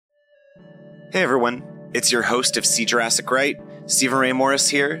Hey everyone, it's your host of See Jurassic Right, Stephen Ray Morris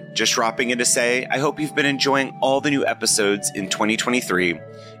here, just dropping in to say I hope you've been enjoying all the new episodes in 2023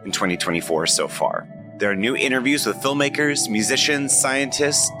 and 2024 so far. There are new interviews with filmmakers, musicians,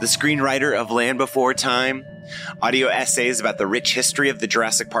 scientists, the screenwriter of Land Before Time, audio essays about the rich history of the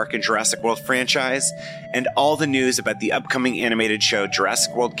Jurassic Park and Jurassic World franchise, and all the news about the upcoming animated show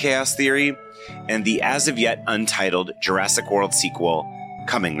Jurassic World Chaos Theory and the as-of-yet untitled Jurassic World sequel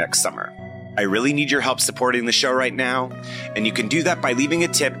coming next summer. I really need your help supporting the show right now, and you can do that by leaving a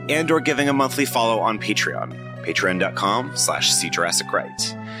tip and or giving a monthly follow on Patreon,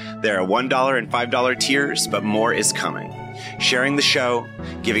 patreon.com/SeeJurassicRight. There are $1 and $5 tiers, but more is coming. Sharing the show,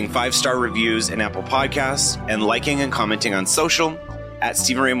 giving 5-star reviews in Apple Podcasts, and liking and commenting on social at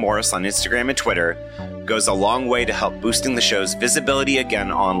Stephen Ray Morris on Instagram and Twitter goes a long way to help boosting the show's visibility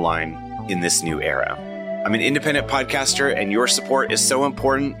again online in this new era. I'm an independent podcaster, and your support is so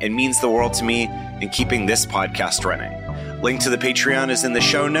important and means the world to me in keeping this podcast running. Link to the Patreon is in the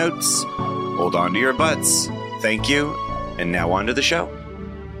show notes. Hold on to your butts. Thank you. And now on to the show.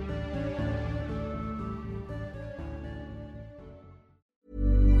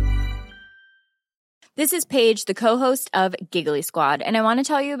 This is Paige, the co-host of Giggly Squad, and I want to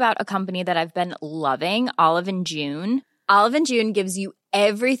tell you about a company that I've been loving, Olive & June. Olive & June gives you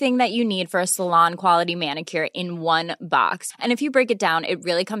everything that you need for a salon-quality manicure in one box. And if you break it down, it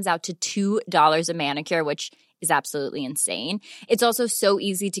really comes out to $2 a manicure, which is absolutely insane. It's also so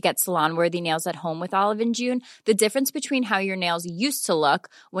easy to get salon-worthy nails at home with Olive & June. The difference between how your nails used to look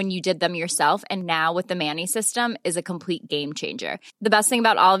when you did them yourself and now with the Mani system is a complete game changer. The best thing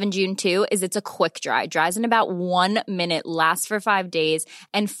about Olive & June, too, is it's a quick dry. Dries in about 1 minute, lasts for 5 days,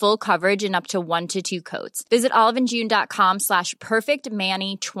 and full coverage in up to 1 to 2 coats. Visit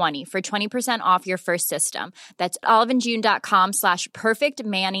oliveandjune.com/perfectmani20 for 20% off your first system. That's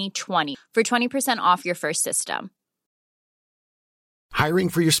oliveandjune.com/perfectmani20 for 20% off your first system. Hiring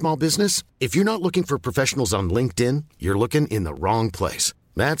for your small business? If you're not looking for professionals on LinkedIn, you're looking in the wrong place.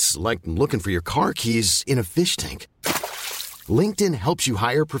 That's like looking for your car keys in a fish tank. LinkedIn helps you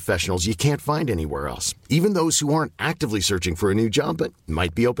hire professionals you can't find anywhere else, even those who aren't actively searching for a new job but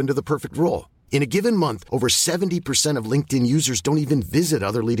might be open to the perfect role. In a given month, over 70% of LinkedIn users don't even visit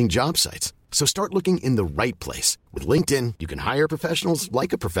other leading job sites. So start looking in the right place. With LinkedIn, you can hire professionals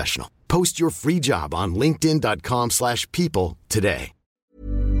like a professional. Post your free job on linkedin.com/people today.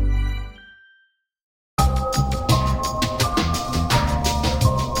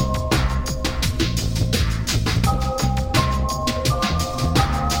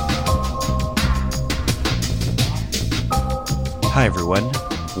 Hi, everyone.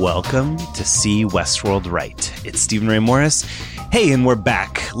 Welcome to See Westworld Right. It's Stephen Ray Morris. Hey, and we're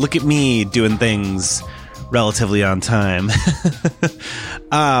back. Look at me doing things relatively on time.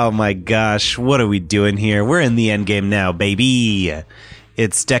 Oh my gosh, what are we doing here? We're in the end game now, baby.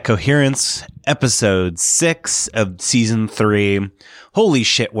 It's Decoherence, episode 6 of season 3. Holy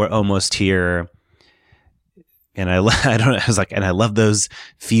shit, we're almost here. And I love those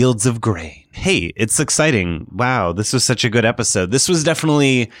fields of grain. Hey, it's exciting. Wow, this was such a good episode. This was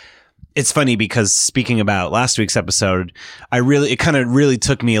definitely, it's funny because speaking about last week's episode, it kind of really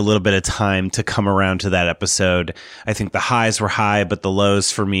took me a little bit of time to come around to that episode. I think the highs were high, but the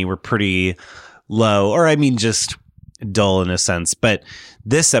lows for me were pretty low, or I mean, just dull in a sense. But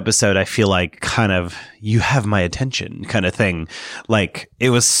this episode, I feel like kind of, you have my attention kind of thing. Like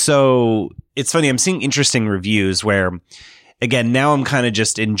it was so, it's funny. I'm seeing interesting reviews where, again, now I'm kind of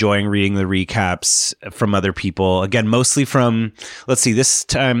just enjoying reading the recaps from other people. Again, mostly from, let's see, this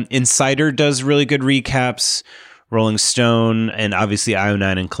time Insider does really good recaps. Rolling Stone and obviously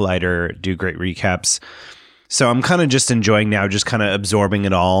IO9 and Collider do great recaps. So I'm kind of just enjoying now, just kind of absorbing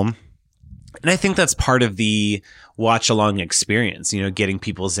it all. And I think that's part of the watch along experience, you know, getting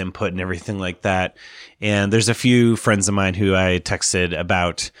people's input and everything like that. And there's a few friends of mine who I texted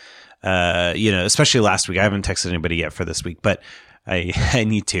about, especially last week. I haven't texted anybody yet for this week, but I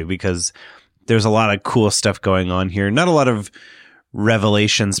need to, because there's a lot of cool stuff going on here. Not a lot of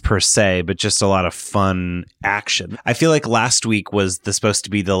revelations per se, but just a lot of fun action. I feel like last week was supposed to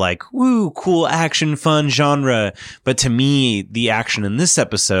be the like, woo, cool action, fun genre. But to me, the action in this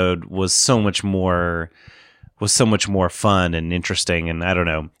episode was so much more fun and interesting. And I don't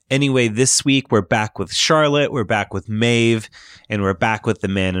know. Anyway, this week we're back with Charlotte, we're back with Maeve, and we're back with the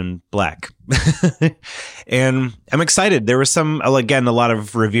Man in Black. And I'm excited. There was some, again, a lot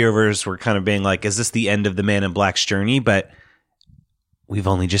of reviewers were kind of being like, is this the end of the Man in Black's journey? But we've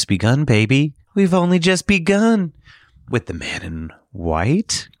only just begun, baby. We've only just begun with the Man in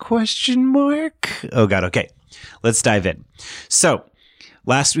White? ? Oh God. Okay. Let's dive in. So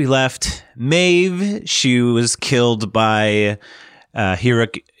last we left Maeve, she was killed by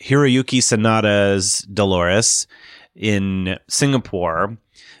Hiroyuki Sanada's Dolores in Singapore.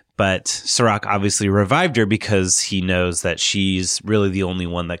 But Serac obviously revived her because he knows that she's really the only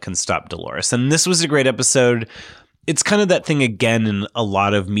one that can stop Dolores. And this was a great episode. It's kind of that thing again in a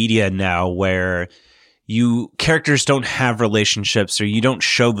lot of media now where characters don't have relationships, or you don't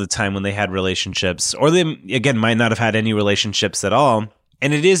show the time when they had relationships, or they, again, might not have had any relationships at all.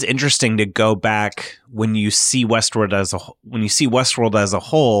 And it is interesting to go back when you see Westworld as a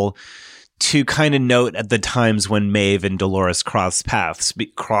whole, to kind of note at the times when Maeve and Dolores crossed paths,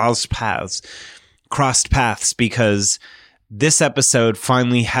 because this episode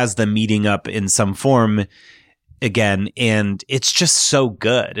finally has them meeting up in some form again, and it's just so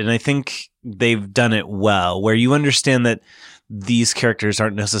good. And I think they've done it well, where you understand that these characters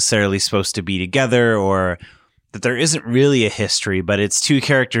aren't necessarily supposed to be together, or that there isn't really a history, but it's two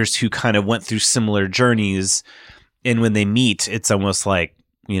characters who kind of went through similar journeys. And when they meet, it's almost like,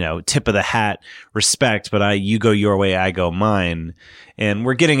 tip of the hat, respect, but you go your way, I go mine. And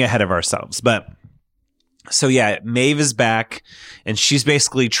we're getting ahead of ourselves. But so yeah, Maeve is back, and she's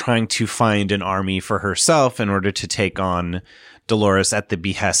basically trying to find an army for herself in order to take on Dolores at the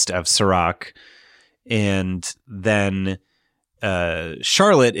behest of Serac. And then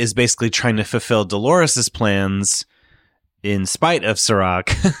Charlotte is basically trying to fulfill Dolores's plans in spite of Serac.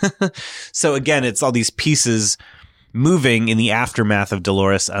 So again, it's all these pieces moving in the aftermath of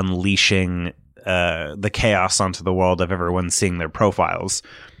Dolores unleashing the chaos onto the world of everyone seeing their profiles.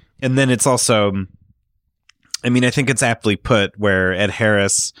 And then it's also, I think it's aptly put where Ed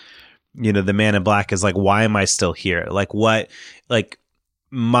Harris, the Man in Black, is like, why am I still here? Like, what? Like,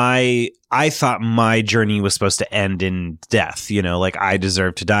 I thought my journey was supposed to end in death, like I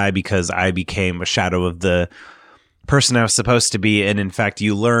deserve to die because I became a shadow of the person I was supposed to be. And in fact,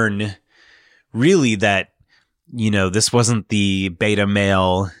 you learn really that, this wasn't the beta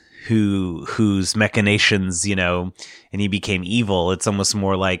male whose machinations, and he became evil. It's almost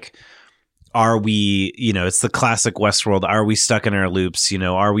more like, are we, it's the classic Westworld, are we stuck in our loops?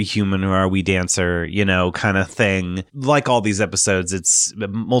 Are we human or are we dancer, kind of thing. Like all these episodes, it's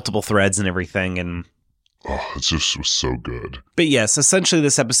multiple threads and everything. And it just was so good. But yes, essentially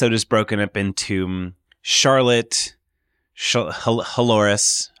this episode is broken up into Charlotte,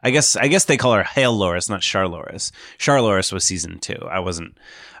 Halores. I guess they call her Hale Loris, not Charloris. Charloris was season 2.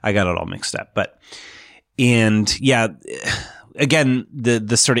 I got it all mixed up. And yeah, again,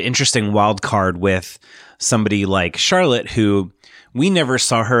 the sort of interesting wild card with somebody like Charlotte, who we never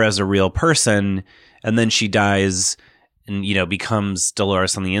saw her as a real person, and then she dies and, becomes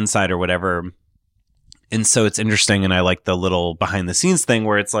Dolores on the inside or whatever. And so it's interesting, and I like the little behind the scenes thing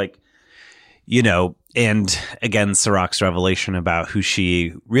where it's like, and again, Serac's revelation about who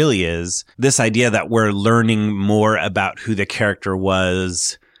she really is, this idea that we're learning more about who the character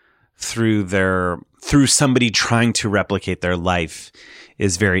was through somebody trying to replicate their life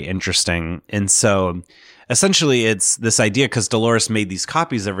is very interesting. And so essentially it's this idea, because Dolores made these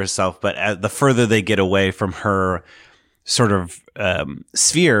copies of herself, but the further they get away from her sort of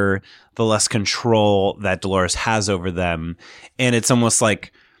sphere, the less control that Dolores has over them. And it's almost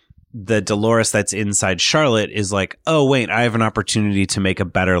like the Dolores that's inside Charlotte is like, oh, wait, I have an opportunity to make a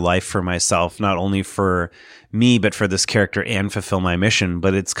better life for myself, not only for me, but for this character, and fulfill my mission.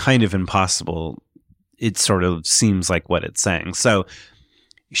 But it's kind of impossible. It sort of seems like what it's saying. So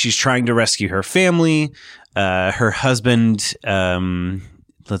she's trying to rescue her family. Her husband,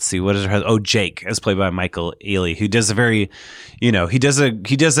 let's see, what is her husband? Oh, Jake, as played by Michael Ealy, who does a very, he does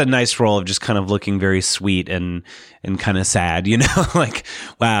a nice role of just kind of looking very sweet and kind of sad, like,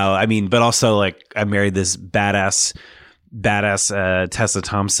 wow. But also like, I married this badass Tessa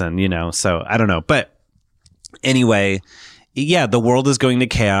Thompson, so I don't know. But anyway, yeah, the world is going to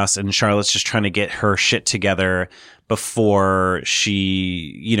chaos, and Charlotte's just trying to get her shit together before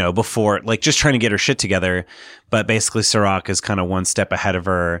she, just trying to get her shit together. But basically Serac is kind of one step ahead of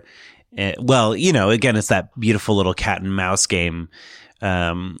her. Well, again, it's that beautiful little cat and mouse game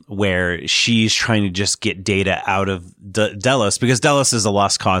where she's trying to just get data out of Delos, because Delos is a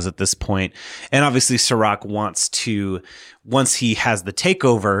lost cause at this point. And obviously Serac wants to, once he has the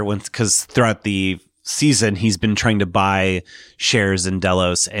takeover, because throughout the season he's been trying to buy shares in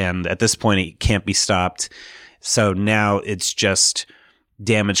Delos, and at this point it can't be stopped. So now it's just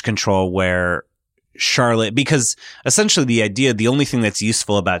damage control, where Charlotte, because essentially the only thing that's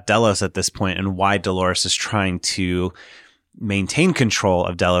useful about Delos at this point, and why Dolores is trying to maintain control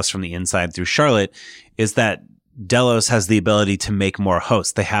of Delos from the inside through Charlotte, is that Delos has the ability to make more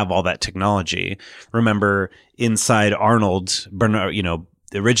hosts. They have all that technology. Remember, inside Arnold, Bernard,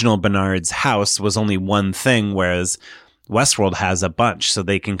 original Bernard's house was only one thing, whereas Westworld has a bunch, so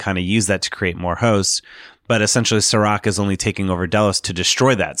they can kind of use that to create more hosts. But essentially, Serac is only taking over Delos to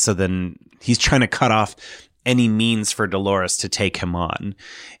destroy that. So then he's trying to cut off any means for Dolores to take him on.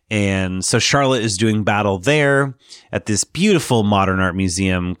 And so Charlotte is doing battle there at this beautiful modern art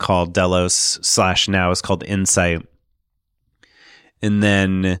museum called Delos / now is called Insight. And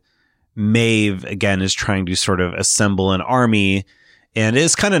then Maeve, again, is trying to sort of assemble an army. And it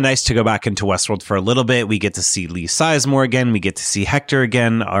is kind of nice to go back into Westworld for a little bit. We get to see Lee Sizemore again. We get to see Hector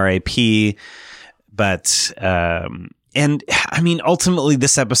again, R.I.P. But, and I mean, ultimately,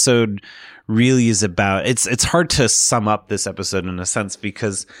 this episode really is about, it's hard to sum up this episode in a sense,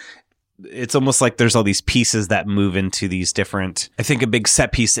 because it's almost like there's all these pieces that move into these different, I think a big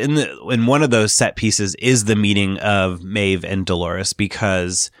set piece in one of those set pieces is the meeting of Maeve and Dolores,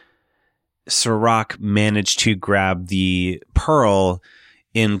 because Serac managed to grab the pearl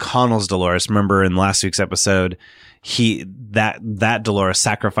in Connell's Dolores. Remember in last week's episode, that Dolores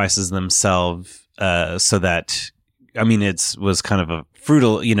sacrifices themselves so that, I mean, it was kind of a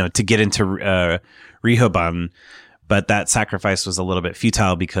fruitful, to get into Rehoboam, but that sacrifice was a little bit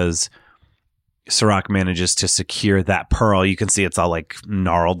futile because Serac manages to secure that pearl. You can see it's all like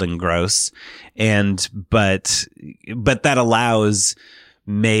gnarled and gross, but that allows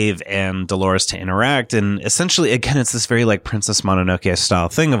Maeve and Dolores to interact, and essentially, again, it's this very like Princess Mononoke style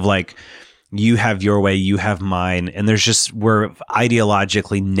thing of like, you have your way, you have mine, and we're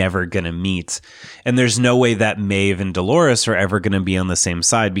ideologically never going to meet. And there's no way that Maeve and Dolores are ever going to be on the same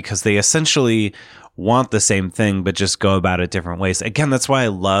side, because they essentially want the same thing, but just go about it different ways. Again, that's why I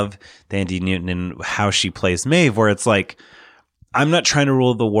love Thandie Newton and how she plays Maeve, where it's like, I'm not trying to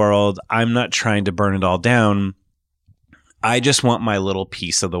rule the world. I'm not trying to burn it all down. I just want my little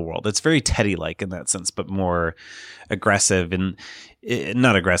piece of the world. It's very Teddy-like in that sense, but more aggressive, and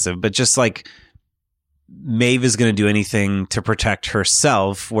not aggressive, but just like Maeve is going to do anything to protect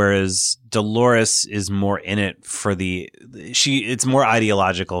herself, whereas Dolores is more in it for it's more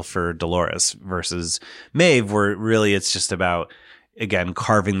ideological for Dolores versus Maeve, where really it's just about, again,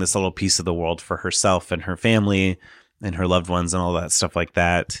 carving this little piece of the world for herself and her family and her loved ones and all that stuff like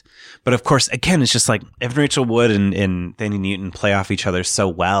that. But of course, again, it's just like Evan Rachel Wood and Thandie Newton play off each other so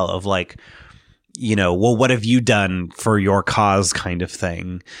well of like, well, what have you done for your cause kind of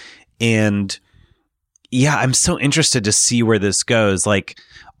thing. And yeah, I'm so interested to see where this goes. Like,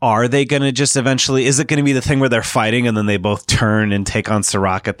 are they going to just eventually, is it going to be the thing where they're fighting and then they both turn and take on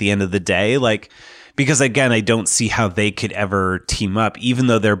Serac at the end of the day? Like, because again, I don't see how they could ever team up, even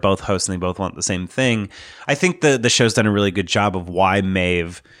though they're both hosts and they both want the same thing. I think the show's done a really good job of why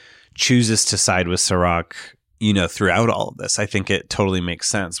Maeve chooses to side with Serac, throughout all of this. I think it totally makes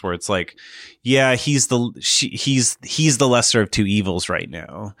sense, where it's like, yeah, he's the lesser of two evils right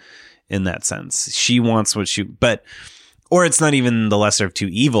now in that sense. She wants or it's not even the lesser of two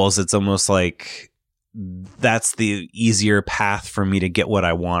evils. It's almost like that's the easier path for me to get what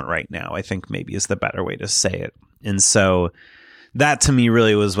I want right now, I think maybe is the better way to say it. And so that to me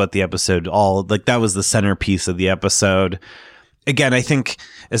really was what the episode that was the centerpiece of the episode. Again, I think,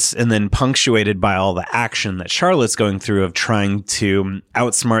 and then punctuated by all the action that Charlotte's going through of trying to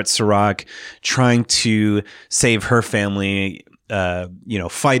outsmart Serac, trying to save her family,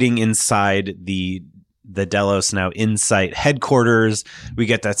 fighting inside the Delos now Insight headquarters. We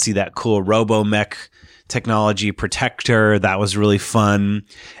get to see that cool RoboMech technology protector. That was really fun.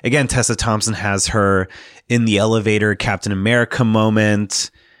 Again, Tessa Thompson has her in the elevator Captain America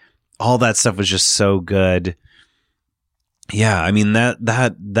moment. All that stuff was just so good. Yeah, I mean that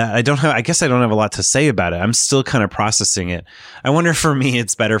I guess I don't have a lot to say about it. I'm still kind of processing it. I wonder, for me,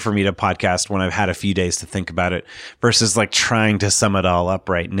 it's better for me to podcast when I've had a few days to think about it versus like trying to sum it all up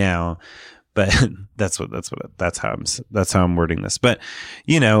right now. But that's how I'm wording this. But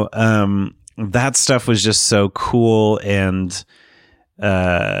that stuff was just so cool, and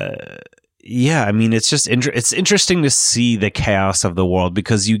yeah, I mean, it's just it's interesting to see the chaos of the world,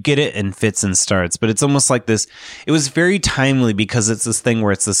 because you get it in fits and starts, but it's almost like this. It was very timely because it's this thing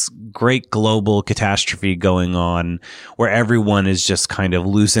where it's this great global catastrophe going on where everyone is just kind of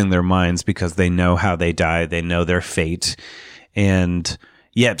losing their minds because they know how they die. They know their fate. And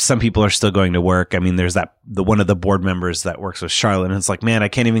yep, some people are still going to work. I mean, there's one of the board members that works with Charlotte, and it's like, man, I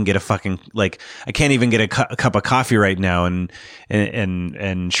can't even get I can't even get a cup of coffee right now.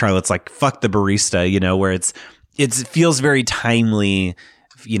 And Charlotte's like, fuck the barista, where it feels very timely,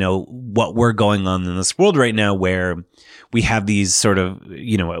 what we're going on in this world right now, where we have these sort of,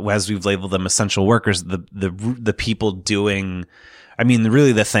 as we've labeled them, essential workers, the people doing, I mean,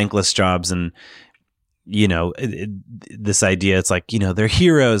 really the thankless jobs. And this idea, it's like, they're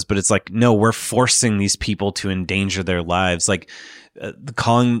heroes, but it's like, no, we're forcing these people to endanger their lives. Like,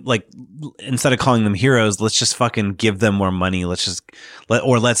 instead of calling them heroes, let's just fucking give them more money. Let's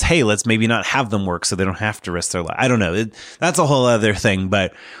maybe not have them work so they don't have to risk their life. I don't know. That's a whole other thing,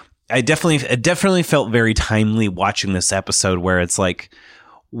 but it definitely felt very timely watching this episode, where it's like,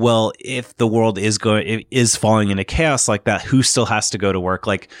 well, if the world is falling into chaos like that, who still has to go to work?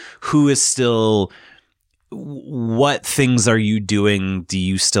 Like, what things are you doing? Do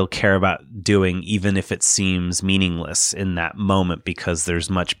you still care about doing, even if it seems meaningless in that moment, because there's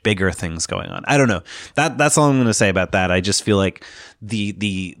much bigger things going on? I don't know. That's all I'm going to say about that. I just feel like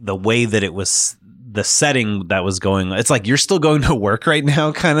the way that it was, the setting that was going, it's like, you're still going to work right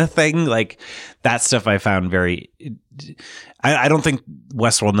now kind of thing. Like, that stuff I found very, I don't think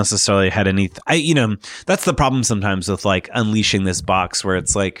Westworld necessarily had any, that's the problem sometimes with like unleashing this box, where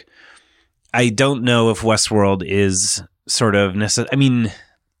it's like, I don't know if Westworld is sort of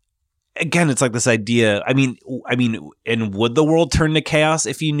again, it's like this idea. And would the world turn to chaos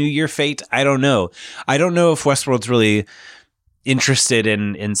if you knew your fate? I don't know. I don't know if Westworld's really interested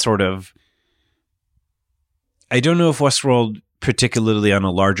in sort of, I don't know if Westworld, particularly on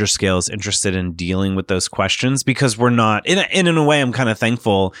a larger scale, is interested in dealing with those questions, because we're not, in a way, I'm kind of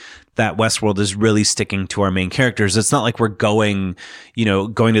thankful that Westworld is really sticking to our main characters. It's not like we're going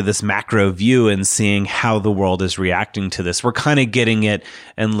to this macro view and seeing how the world is reacting to this. We're kind of getting it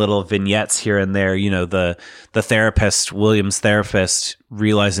in little vignettes here and there. The therapist, William's therapist,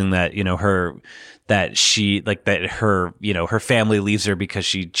 realizing that, her family leaves her because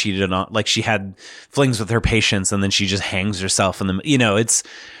she cheated on, like, she had flings with her patients and then she just hangs herself. And it's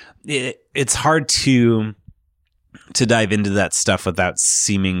hard to dive into that stuff without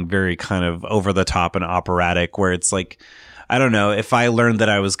seeming very kind of over the top and operatic, where it's like, I don't know, if I learned that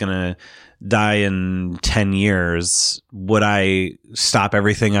I was going to die in 10 years, would I stop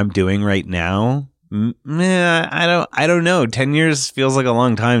everything I'm doing right now? I don't know. 10 years feels like a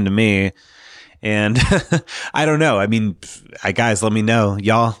long time to me. And I don't know. I mean, guys, let me know.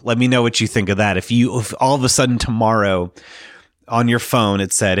 Y'all, let me know what you think of that. If all of a sudden tomorrow on your phone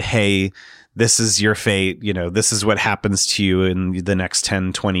it said, hey, this is your fate, this is what happens to you in the next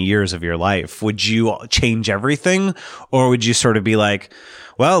 10, 20 years of your life, would you change everything? Or would you sort of be like,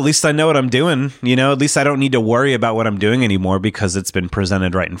 well, at least I know what I'm doing, at least I don't need to worry about what I'm doing anymore because it's been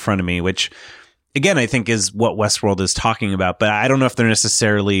presented right in front of me, which, again, I think is what Westworld is talking about. But I don't know if they're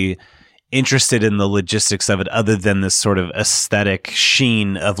necessarily interested in the logistics of it, other than this sort of aesthetic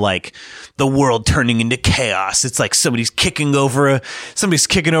sheen of like the world turning into chaos. It's like somebody's kicking over a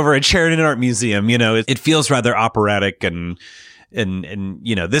chair in an art museum. It feels rather operatic, and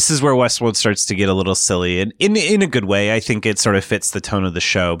this is where Westworld starts to get a little silly, and in a good way. I think it sort of fits the tone of the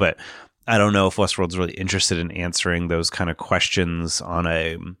show, but I don't know if Westworld's really interested in answering those kind of questions on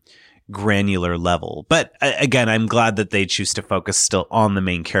a granular level. But again, I'm glad that they choose to focus still on the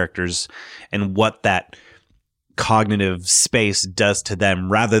main characters and what that cognitive space does to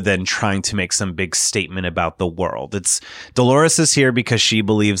them, rather than trying to make some big statement about the world. It's Dolores is here because she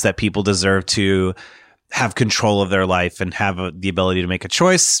believes that people deserve to have control of their life and have the ability to make a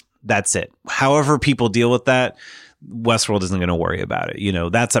choice. That's it. However people deal with that, Westworld isn't going to worry about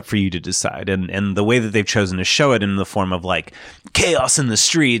it. That's up for you to decide. And the way that they've chosen to show it in the form of like chaos in the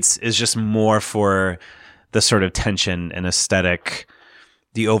streets is just more for the sort of tension and aesthetic,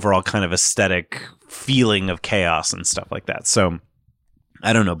 the overall kind of aesthetic feeling of chaos and stuff like that. So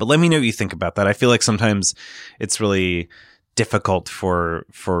I don't know, but let me know what you think about that. I feel like sometimes it's really difficult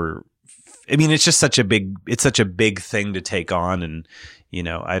it's just such a big thing to take on. And,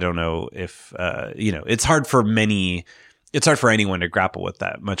 I don't know if, it's hard for anyone to grapple with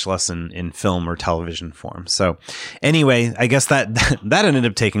that, much less in film or television form. So anyway, I guess that ended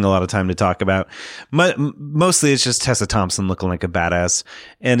up taking a lot of time to talk about. Mostly it's just Tessa Thompson looking like a badass.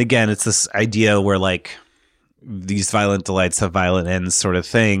 And again, it's this idea where like these violent delights have violent ends sort of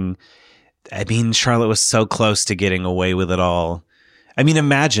thing. I mean, Charlotte was so close to getting away with it all. I mean,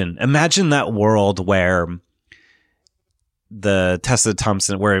 imagine that world where the Tessa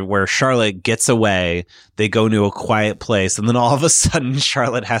Thompson, where Charlotte gets away, they go to a quiet place, and then all of a sudden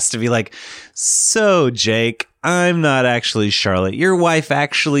Charlotte has to be like, so Jake, I'm not actually Charlotte. Your wife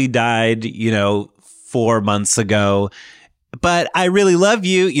actually died, 4 months ago, but I really love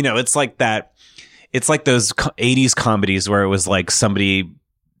you. It's like that. It's like those 80s comedies where it was like somebody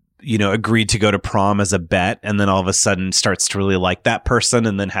agreed to go to prom as a bet, and then all of a sudden starts to really like that person,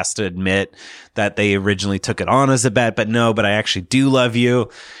 and then has to admit that they originally took it on as a bet, but I actually do love you.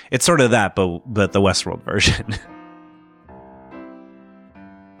 It's sort of that, but the Westworld version.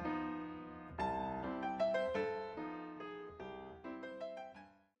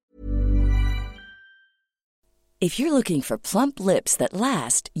 If you're looking for plump lips that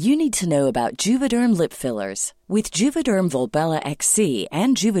last, you need to know about Juvederm lip fillers. With Juvederm Volbella XC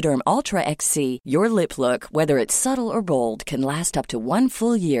and Juvederm Ultra XC, your lip look, whether it's subtle or bold, can last up to 1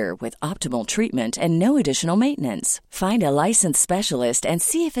 full year with optimal treatment and no additional maintenance. Find a licensed specialist and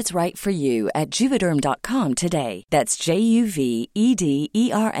see if it's right for you at Juvederm.com today. That's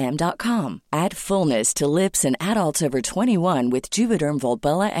JUVEDERM.com. Add fullness to lips in adults over 21 with Juvederm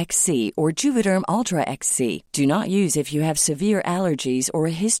Volbella XC or Juvederm Ultra XC. Do not use if you have severe allergies or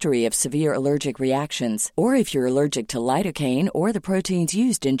a history of severe allergic reactions, or if you're allergic to lidocaine or the proteins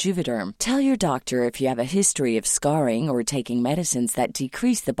used in Juvederm. Tell your doctor if you have a history of scarring or taking medicines that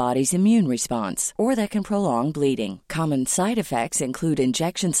decrease the body's immune response or that can prolong bleeding. Common side effects include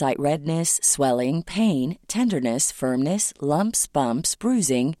injection site redness, swelling, pain, tenderness, firmness, lumps, bumps,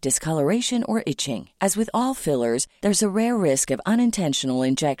 bruising, discoloration, or itching. As with all fillers, there's a rare risk of unintentional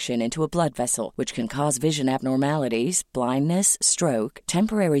injection into a blood vessel, which can cause vision abnormalities, blindness, stroke,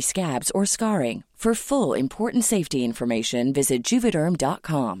 temporary scabs, or scarring. For full, important safety information, visit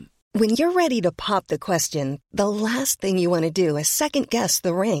Juvederm.com. When you're ready to pop the question, the last thing you want to do is second-guess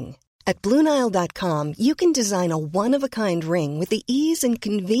the ring. At BlueNile.com, you can design a one-of-a-kind ring with the ease and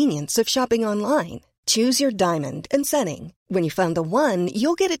convenience of shopping online. Choose your diamond and setting. When you find the one,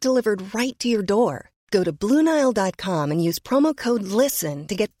 you'll get it delivered right to your door. Go to BlueNile.com and use promo code LISTEN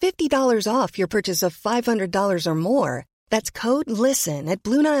to get $50 off your purchase of $500 or more. That's code LISTEN at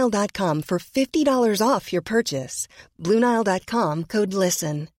BlueNile.com for $50 off your purchase. BlueNile.com, code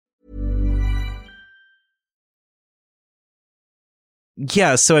LISTEN.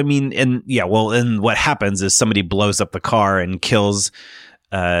 Yeah, so I mean, and what happens is somebody blows up the car and kills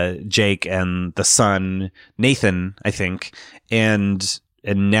Jake and the son, Nathan, I think, and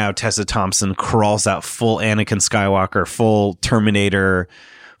now Tessa Thompson crawls out full Anakin Skywalker, full Terminator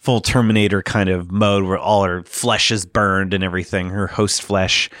kind of mode where all her flesh is burned and everything, her host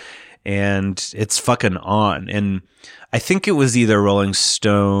flesh, and it's fucking on. And I think it was either Rolling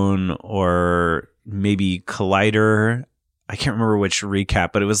Stone or maybe Collider. I can't remember which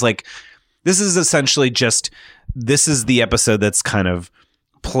recap, but it was like, this is essentially this is the episode that's kind of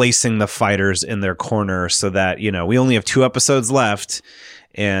placing the fighters in their corner so that, we only have 2 episodes left.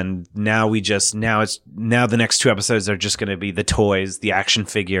 And now the next 2 episodes are just going to be the toys, the action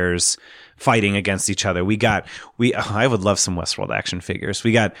figures fighting against each other. I would love some Westworld action figures.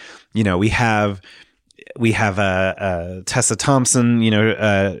 We have Tessa Thompson,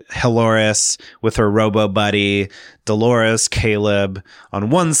 Halloris with her Robo Buddy, Dolores, Caleb on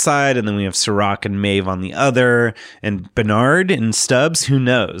one side, and then we have Serac and Maeve on the other, and Bernard and Stubbs, who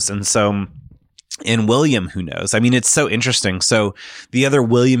knows? And William, who knows? I mean, it's so interesting. So the other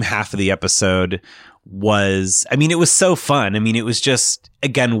William half of the episode was, it was so fun. It was just,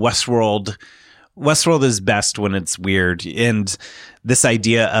 again, Westworld is best when it's weird. And this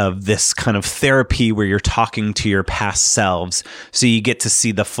idea of this kind of therapy where you're talking to your past selves. So you get to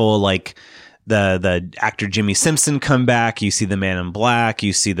see the full, like, the actor Jimmy Simpson come back. You see the Man in Black.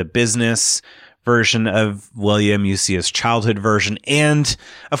 You see the business version of William, you see his childhood version, and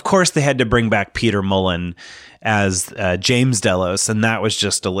of course they had to bring back Peter Mullen as James Delos, and that was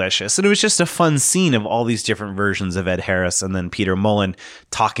just delicious. And it was just a fun scene of all these different versions of Ed Harris and then Peter Mullen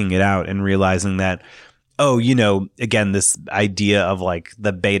talking it out and realizing that, again, this idea of like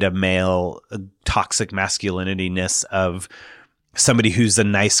the beta male toxic masculinity-ness of somebody who's a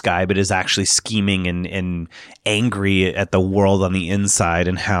nice guy but is actually scheming and angry at the world on the inside,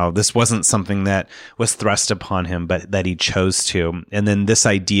 and how this wasn't something that was thrust upon him but that he chose to. And then this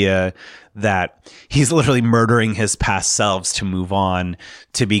idea that he's literally murdering his past selves to move on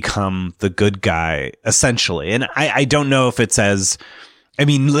to become the good guy, essentially. And I don't know if it's as,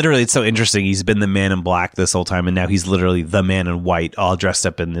 literally, it's so interesting. He's been the Man in Black this whole time, and now he's literally the Man in White, all dressed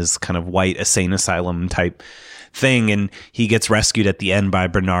up in this kind of white insane asylum type thing, and he gets rescued at the end by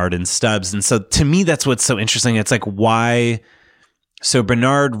Bernard and Stubbs. And so to me, that's what's so interesting. It's like, why? So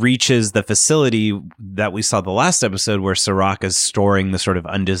Bernard reaches the facility that we saw the last episode where Serac is storing the sort of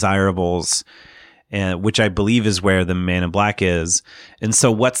undesirables, which I believe is where the Man in Black is. And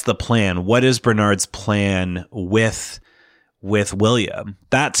so what's the plan? What is Bernard's plan with William?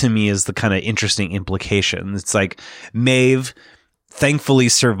 That to me is the kind of interesting implication. It's like Maeve thankfully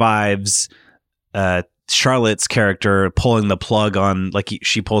survives Charlotte's character pulling the plug on, like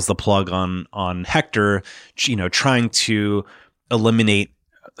she pulls the plug on Hector, trying to eliminate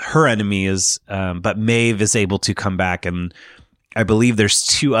her enemies. But Maeve is able to come back, and I believe there's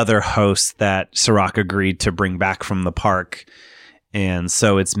 2 other hosts that Serac agreed to bring back from the park. And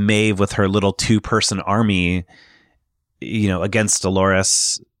so it's Maeve with her little 2-person army, against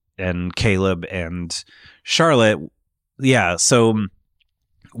Dolores and Caleb and Charlotte. Yeah. So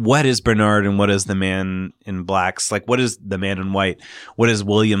what is Bernard and what is the Man in Black's, like, what is the Man in White? What is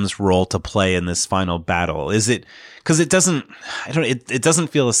William's role to play in this final battle? Is it, because it doesn't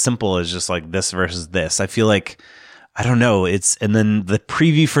feel as simple as just like this versus this. I feel like, I don't know. And then the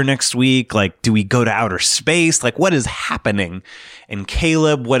preview for next week, like, do we go to outer space? Like, what is happening? And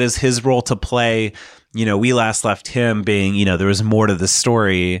Caleb, what is his role to play? You know, we last left him being, you know, there was more to the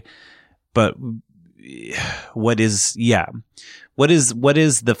story, but what is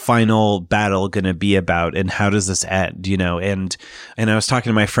the final battle going to be about, and how does this end? You know, and I was talking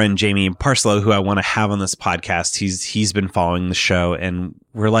to my friend Jamie Parslow, who I want to have on this podcast. He's been following the show, and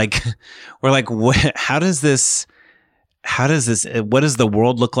we're like, how does what does the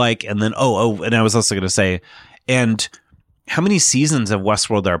world look like? And then, and I was also going to say, and how many seasons of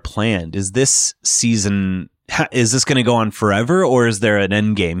Westworld are planned? Is this season, is this going to go on forever, or is there an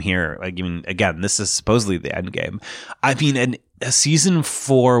end game here? Like, I mean, again, this is supposedly the end game. I mean, a season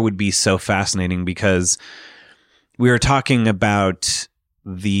 4 would be so fascinating, because we were talking about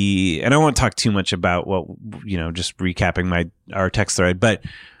and I won't talk too much about what, you know, just recapping our text thread, but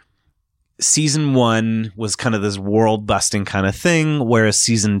season 1 was kind of this world busting kind of thing, whereas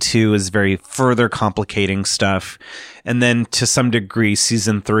season 2 is very further complicating stuff. And then to some degree,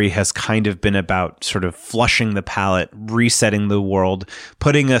 season 3 has kind of been about sort of flushing the palette, resetting the world,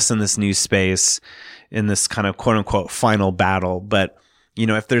 putting us in this new space, in this kind of quote unquote final battle. But, you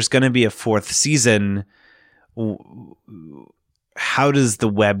know, if there's going to be a 4th season, how does the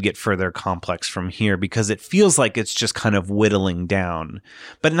web get further complex from here? Because it feels like it's just kind of whittling down,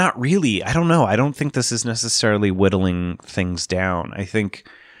 but not really. I don't know. I don't think this is necessarily whittling things down. I think,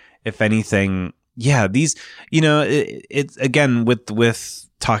 if anything, yeah, these, you know, it's again with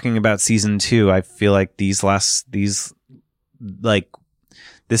talking about season 2, I feel like this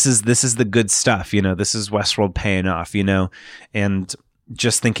is the good stuff, you know, this is Westworld paying off, you know, and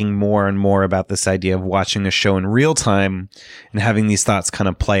just thinking more and more about this idea of watching a show in real time and having these thoughts kind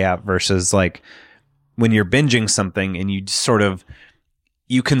of play out, versus like when you're binging something and you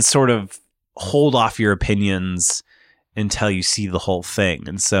can sort of hold off your opinions until you see the whole thing.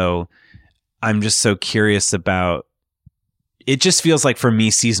 And so I'm just so curious about, it just feels like for me,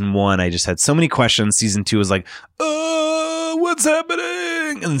 season 1, I just had so many questions. Season 2 was like, what's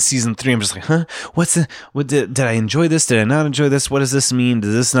happening? And season 3, I'm just like, huh? Did I enjoy this? Did I not enjoy this? What does this mean?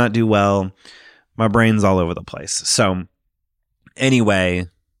 Does this not do well? My brain's all over the place. So anyway,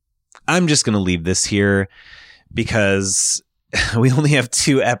 I'm just going to leave this here, because we only have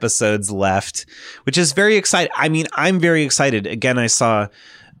 2 episodes left, which is very exciting. I mean, I'm very excited. Again, I saw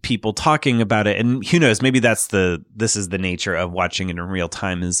people talking about it, and who knows, maybe this is the nature of watching it in real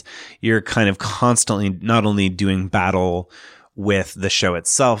time, is you're kind of constantly not only doing battle with the show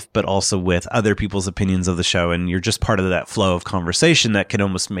itself, but also with other people's opinions of the show, and you're just part of that flow of conversation that can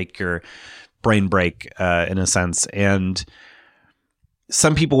almost make your brain break in a sense. And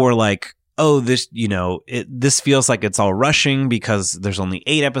some people were like, this, you know, this feels like it's all rushing because there's only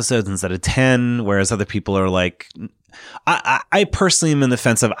 8 episodes instead of 10, whereas other people are like, I personally am in the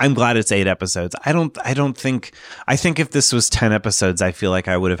fence of, I'm glad it's 8 episodes. I think if this was 10 episodes, I feel like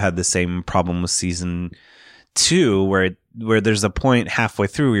I would have had the same problem with season 2, where there's a point halfway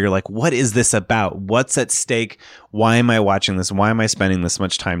through where you're like, what is this about? What's at stake? Why am I watching this? Why am I spending this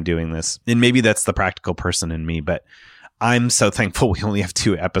much time doing this? And maybe that's the practical person in me, but I'm so thankful we only have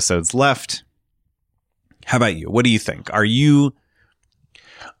 2 episodes left. How about you? What do you think? Are you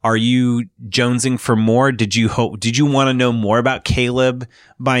jonesing for more? Did you want to know more about Caleb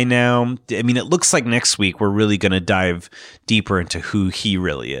by now? I mean, it looks like next week we're really going to dive deeper into who he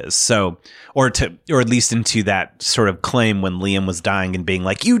really is. So, or at least into that sort of claim when Liam was dying and being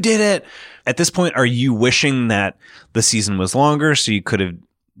like, you did it. At this point, are you wishing that the season was longer so you could have,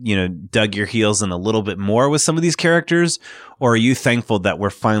 you know, dug your heels in a little bit more with some of these characters? Or are you thankful that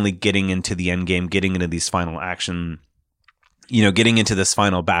we're finally getting into the end game, getting into these final action, you know, getting into this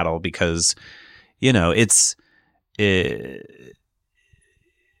final battle? Because, you know,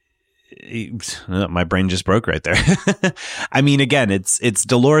 my brain just broke right there. I mean, again, it's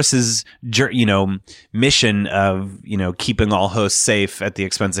Dolores's, you know, mission of, you know, keeping all hosts safe at the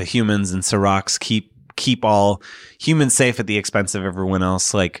expense of humans, and Sirach's keep all humans safe at the expense of everyone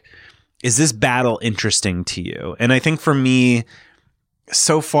else. Like, is this battle interesting to you? And I think for me,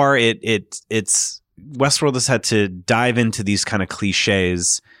 so far, it's Westworld has had to dive into these kind of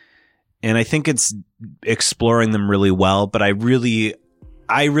cliches, and I think it's exploring them really well. But I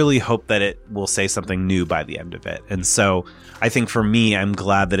I really hope that it will say something new by the end of it. And so I think for me, I'm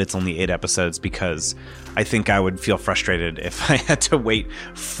glad that it's only 8 episodes, because I think I would feel frustrated if I had to wait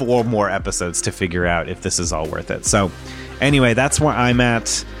 4 more episodes to figure out if this is all worth it. So anyway, that's where I'm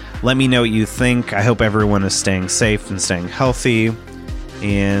at. Let me know what you think. I hope everyone is staying safe and staying healthy.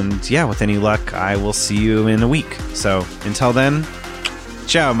 And yeah, with any luck, I will see you in a week. So until then,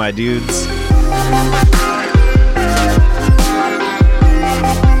 ciao, my dudes.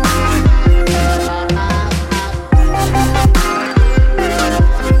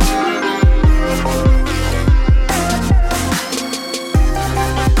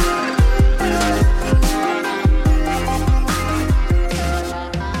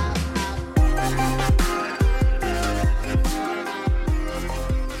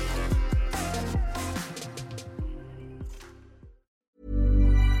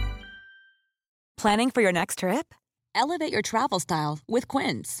 Planning for your next trip? Elevate your travel style with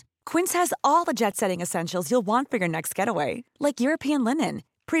Quince. Quince has all the jet-setting essentials you'll want for your next getaway, like European linen,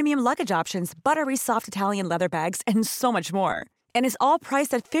 premium luggage options, buttery soft Italian leather bags, and so much more. And is all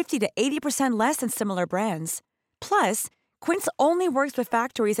priced at 50 to 80% less than similar brands. Plus, Quince only works with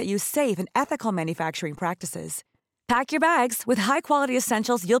factories that use safe and ethical manufacturing practices. Pack your bags with high-quality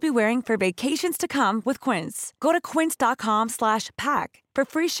essentials you'll be wearing for vacations to come with Quince. Go to quince.com/pack for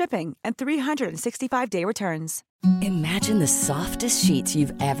free shipping and 365-day returns. Imagine the softest sheets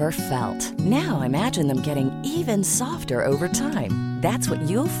you've ever felt. Now imagine them getting even softer over time. That's what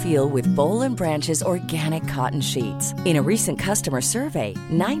you'll feel with Boll & Branch's organic cotton sheets. In a recent customer survey,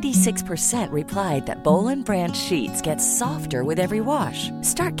 96% replied that Boll & Branch sheets get softer with every wash.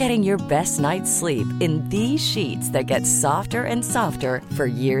 Start getting your best night's sleep in these sheets that get softer and softer for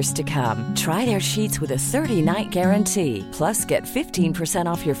years to come. Try their sheets with a 30-night guarantee. Plus, get 15%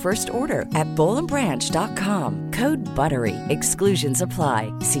 off your first order at bollandbranch.com. Code BUTTERY. Exclusions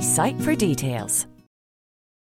apply. See site for details.